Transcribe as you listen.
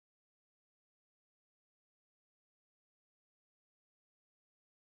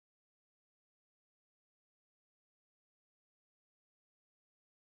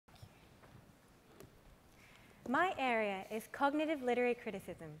My area is cognitive literary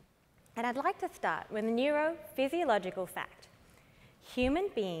criticism, and I'd like to start with a neurophysiological fact. Human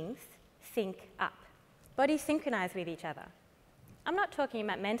beings sync up. Bodies synchronize with each other. I'm not talking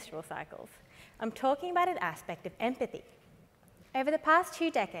about menstrual cycles. I'm talking about an aspect of empathy. Over the past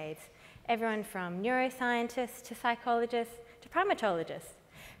 2 decades, everyone from neuroscientists to psychologists to primatologists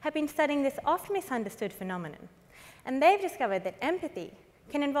have been studying this oft misunderstood phenomenon, and they've discovered that empathy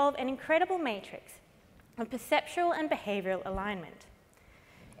can involve an incredible matrix of perceptual and behavioural alignment.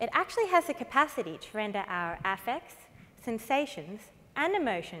 It actually has the capacity to render our affects, sensations, and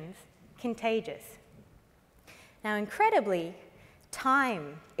emotions contagious. Now, incredibly,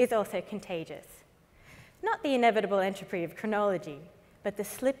 time is also contagious. Not the inevitable entropy of chronology, but the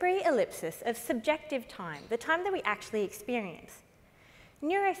slippery ellipsis of subjective time, the time that we actually experience.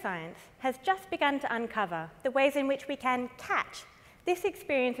 Neuroscience has just begun to uncover the ways in which we can catch this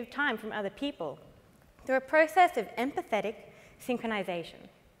experience of time from other people through a process of empathetic synchronization.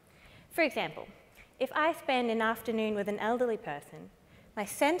 For example, if I spend an afternoon with an elderly person, my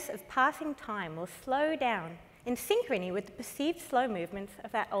sense of passing time will slow down in synchrony with the perceived slow movements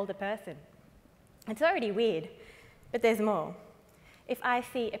of that older person. It's already weird, but there's more. If I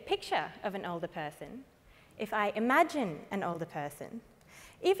see a picture of an older person, if I imagine an older person,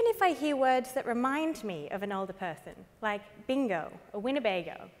 even if I hear words that remind me of an older person, like bingo or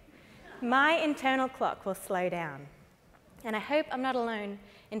Winnebago, my internal clock will slow down. And I hope I'm not alone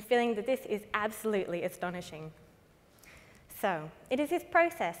in feeling that this is absolutely astonishing. So, it is this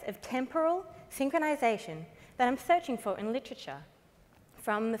process of temporal synchronization that I'm searching for in literature,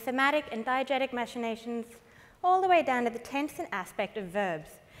 from the thematic and diegetic machinations all the way down to the tense and aspect of verbs,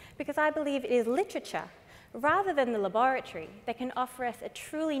 because I believe it is literature, rather than the laboratory, that can offer us a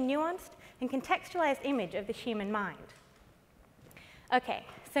truly nuanced and contextualized image of the human mind. Okay,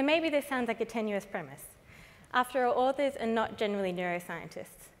 so maybe this sounds like a tenuous premise. After all, authors are not generally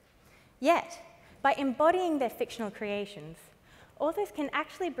neuroscientists. Yet, by embodying their fictional creations, authors can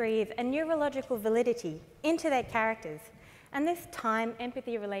actually breathe a neurological validity into their characters, and this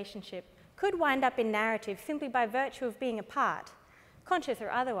time-empathy relationship could wind up in narrative simply by virtue of being a part, conscious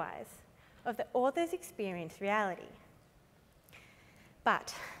or otherwise, of the author's experienced reality.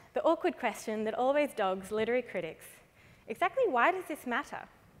 But the awkward question that always dogs literary critics, exactly why does this matter?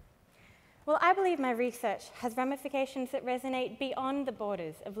 Well, I believe my research has ramifications that resonate beyond the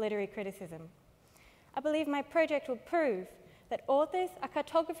borders of literary criticism. I believe my project will prove that authors are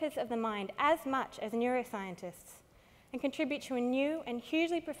cartographers of the mind as much as neuroscientists, and contribute to a new and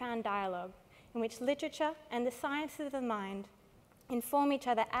hugely profound dialogue in which literature and the sciences of the mind inform each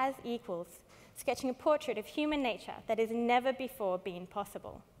other as equals, sketching a portrait of human nature that has never before been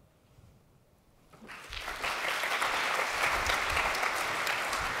possible.